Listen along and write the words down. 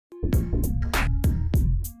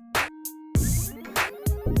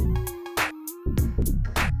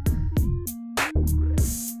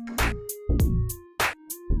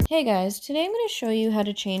Hey guys, today I'm going to show you how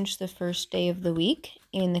to change the first day of the week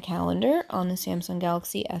in the calendar on the Samsung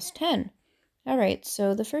Galaxy S10. Alright,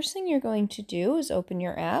 so the first thing you're going to do is open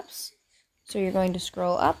your apps. So you're going to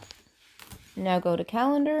scroll up, now go to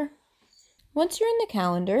calendar. Once you're in the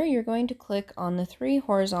calendar, you're going to click on the three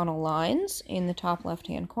horizontal lines in the top left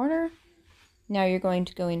hand corner. Now you're going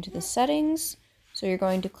to go into the settings, so you're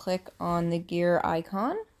going to click on the gear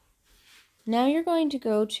icon. Now you're going to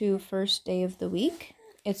go to first day of the week.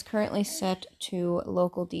 It's currently set to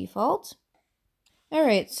local default.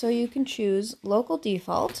 Alright, so you can choose local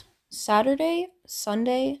default, Saturday,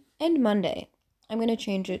 Sunday, and Monday. I'm going to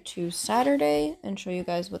change it to Saturday and show you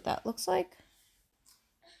guys what that looks like.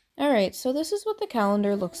 Alright, so this is what the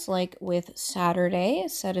calendar looks like with Saturday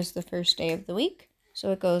set as the first day of the week.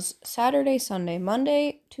 So it goes Saturday, Sunday,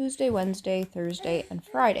 Monday, Tuesday, Wednesday, Thursday, and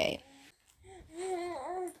Friday.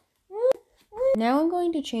 Now I'm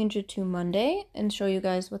going to change it to Monday and show you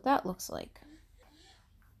guys what that looks like.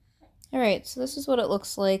 Alright, so this is what it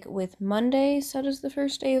looks like with Monday set as the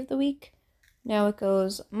first day of the week. Now it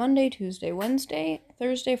goes Monday, Tuesday, Wednesday,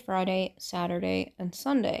 Thursday, Friday, Saturday, and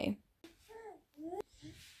Sunday.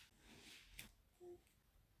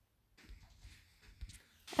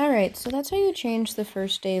 Alright, so that's how you change the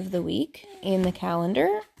first day of the week in the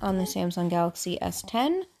calendar on the Samsung Galaxy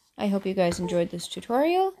S10. I hope you guys enjoyed this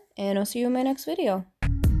tutorial, and I'll see you in my next video.